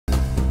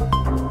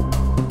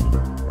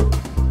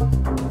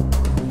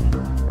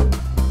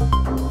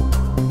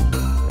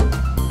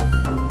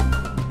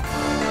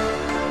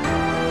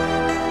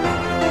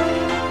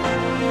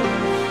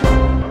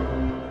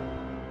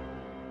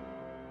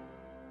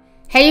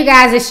Hey you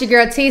guys, it's your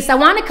girl T. So I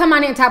want to come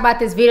on here and talk about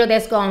this video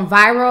that's going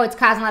viral. It's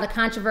causing a lot of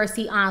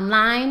controversy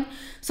online.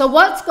 So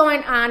what's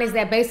going on is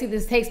that basically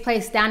this takes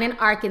place down in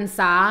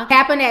Arkansas. It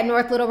happened at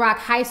North Little Rock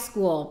High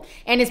School,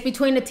 and it's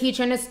between the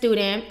teacher and the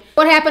student.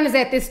 What happened is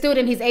that this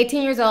student, he's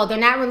 18 years old. They're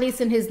not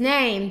releasing his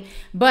name,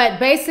 but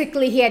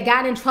basically he had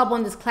gotten in trouble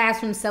in this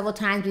classroom several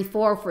times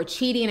before for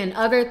cheating and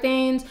other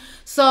things.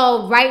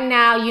 So right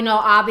now, you know,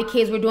 all the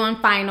kids were doing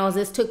finals.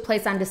 This took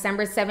place on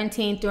December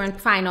 17th during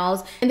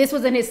finals, and this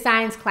was in his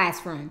science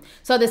classroom.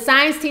 So the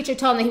science teacher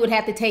told him that he would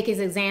have to take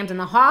his exams in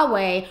the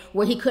hallway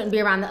where he couldn't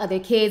be around the other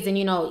kids and,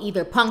 you know,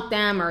 either punk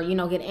them or, you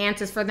know, get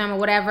answers for them or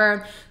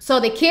whatever. So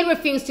the kid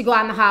refused to go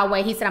out in the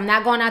hallway. He said, I'm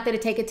not going out there to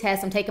take a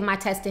test. I'm taking my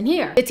test in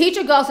here. The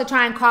teacher goes to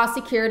try and call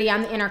security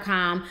on the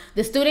intercom.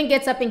 The student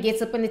gets up in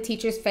the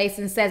teacher's face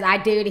and says, I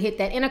dare you to hit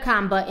that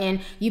intercom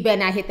button. You better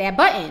not hit that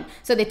button.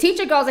 So the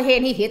teacher goes ahead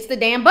and he hits the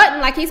damn button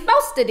like he's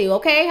supposed to do.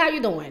 Okay, how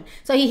you doing?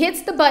 So he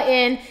hits the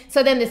button.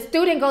 So then the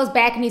student goes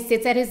back and he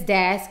sits at his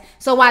desk.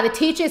 So while the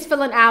teacher is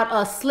filling out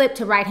a slip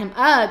to write him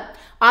up,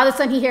 all of a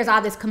sudden he hears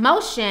all this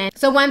commotion.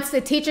 So once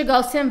the teacher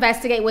goes to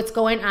investigate what's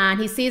going on,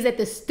 he sees that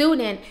the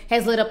student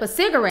has lit up a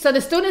cigarette. So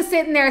the student's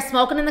sitting there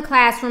smoking in the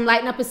classroom,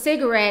 lighting up a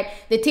cigarette.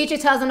 The teacher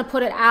tells him to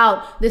put it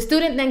out. The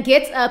student then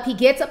gets up. He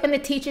gets up in the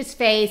teacher's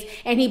face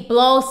and he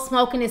blows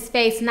smoke in his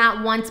face,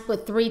 not once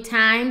but 3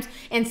 times.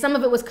 And some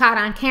of it was caught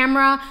on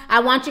camera.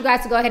 I want you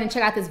guys to go ahead and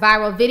check out this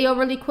viral video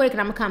really quick,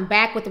 and I'm gonna come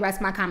back with the rest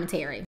of my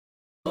commentary.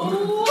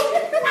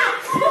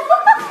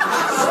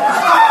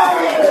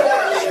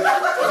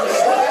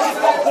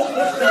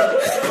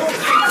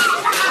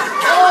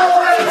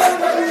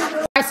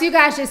 So you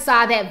guys just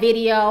saw that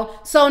video.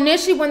 So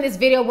initially when this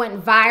video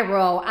went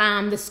viral,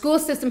 the school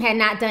system had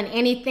not done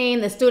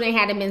anything. The student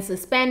hadn't been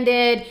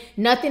suspended.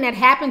 Nothing had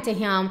happened to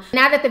him.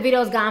 Now that the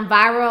video's gone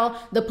viral,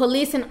 the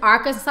police in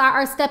Arkansas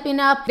are stepping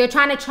up. They're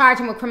trying to charge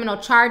him with criminal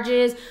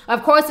charges.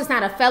 Of course, it's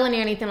not a felony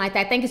or anything like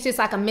that. I think it's just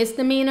like a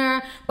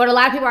misdemeanor. But a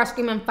lot of people are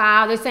screaming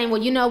foul. They're saying,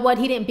 well, you know what?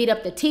 He didn't beat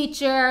up the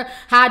teacher.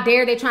 How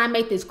dare they try and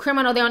make this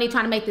criminal? They're only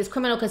trying to make this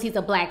criminal because he's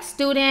a black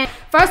student.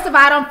 First of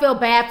all, I don't feel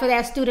bad for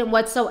that student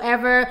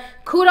whatsoever.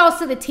 Kudos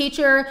to the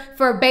teacher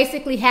for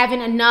basically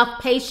having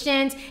enough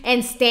patience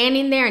and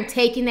standing there and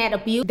taking that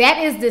abuse. That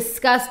is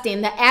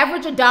disgusting. The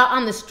average adult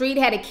on the street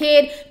had a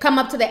kid come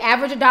up to the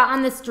average adult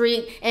on the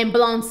street and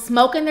blown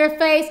smoke in their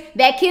face.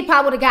 That kid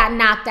probably would have got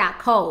knocked out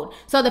cold.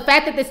 So the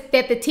fact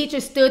that the teacher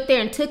stood there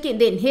and took it,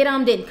 didn't hit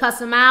him, didn't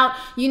cuss him out,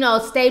 you know,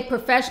 stayed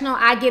professional,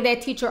 I give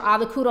that teacher all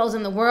the kudos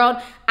in the world.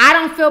 I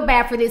don't feel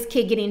bad for this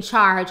kid getting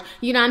charged.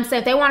 You know what I'm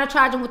saying? If they want to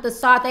charge him with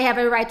assault, they have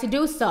every right to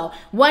do so.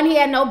 One, he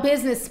had no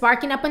business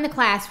sparking up in the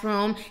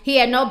classroom. He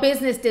had no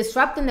business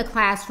disrupting the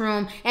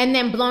classroom and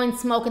then blowing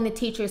smoke in the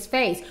teacher's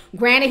face.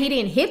 Granted, he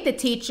didn't hit the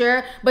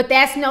teacher, but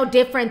that's no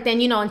different than,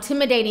 you know,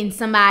 intimidating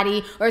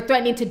somebody or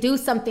threatening to do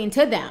something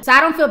to them. So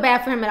I don't feel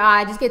bad for him at all.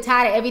 I just get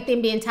tired of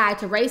everything being tied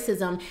to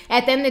racism.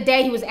 At the end of the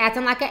day, he was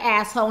acting like an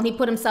asshole and he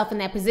put himself in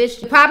that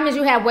position. The problem is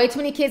you have way too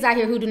many kids out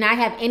here who do not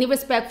have any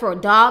respect for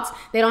adults.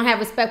 They don't have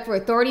respect for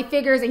authority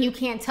figures, and you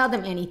can't tell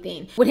them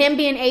anything. With him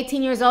being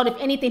 18 years old, if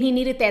anything, he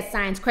needed that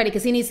science credit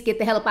because he needs to get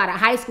the hell up out of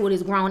high school with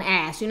his grown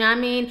ass. You know what I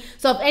mean?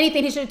 So if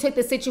anything, he should have took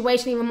the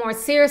situation even more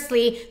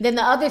seriously than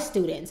the other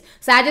students.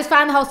 So I just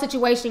find the whole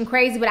situation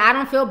crazy, but I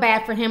don't feel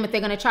bad for him if they're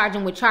going to charge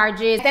him with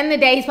charges. At the end of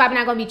the day, he's probably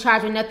not going to be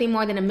charged with nothing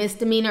more than a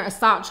misdemeanor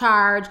assault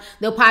charge.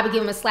 They'll probably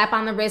give him a slap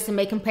on the wrist and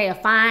make him pay a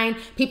fine.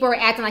 People are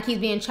acting like he's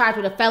being charged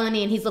with a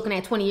felony and he's looking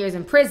at 20 years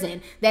in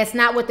prison. That's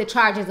not what the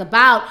charge is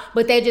about,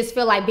 but they just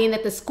feel like being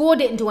that the school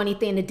didn't do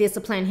anything to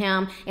discipline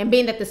him and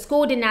being that the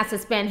school did not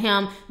suspend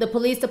him, the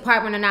police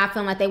department are not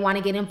feeling like they want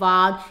to get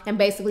involved and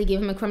basically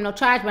give him a criminal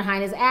charge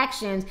behind his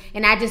actions.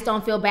 And I just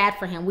don't feel bad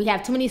for him. We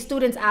have too many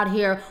students out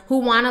here who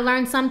want to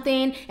learn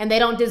something and they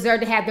don't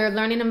deserve to have their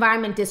learning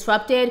environment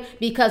disrupted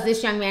because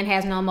this young man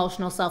has no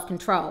emotional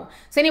self-control.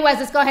 So anyways,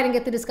 let's go ahead and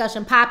get the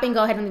discussion popping.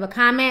 Go ahead and leave a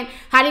comment.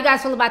 How do you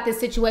guys feel about this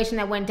situation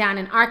that went down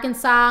in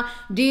Arkansas?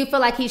 Do you feel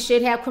like he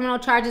should have criminal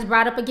charges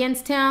brought up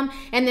against him?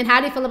 And then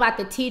how do you feel about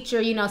the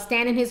teacher, you know,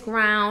 standing his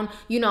ground,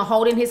 you know,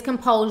 holding his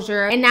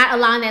composure and not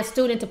allowing that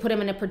student to put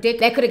him in a predicament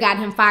that could have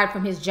gotten him fired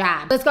from his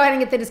job? Let's go ahead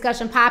and get the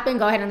discussion popping.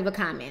 Go ahead and leave a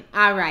comment.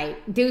 All right,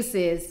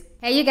 deuces.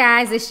 Hey you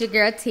guys, it's your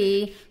girl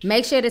T.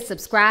 Make sure to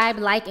subscribe,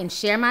 like, and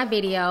share my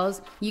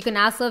videos. You can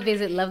also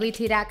visit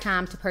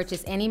lovelyt.com to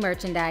purchase any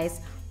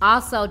merchandise.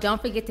 Also,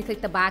 don't forget to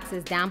click the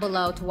boxes down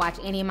below to watch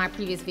any of my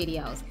previous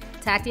videos.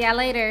 Talk to y'all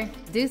later.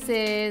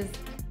 Deuces.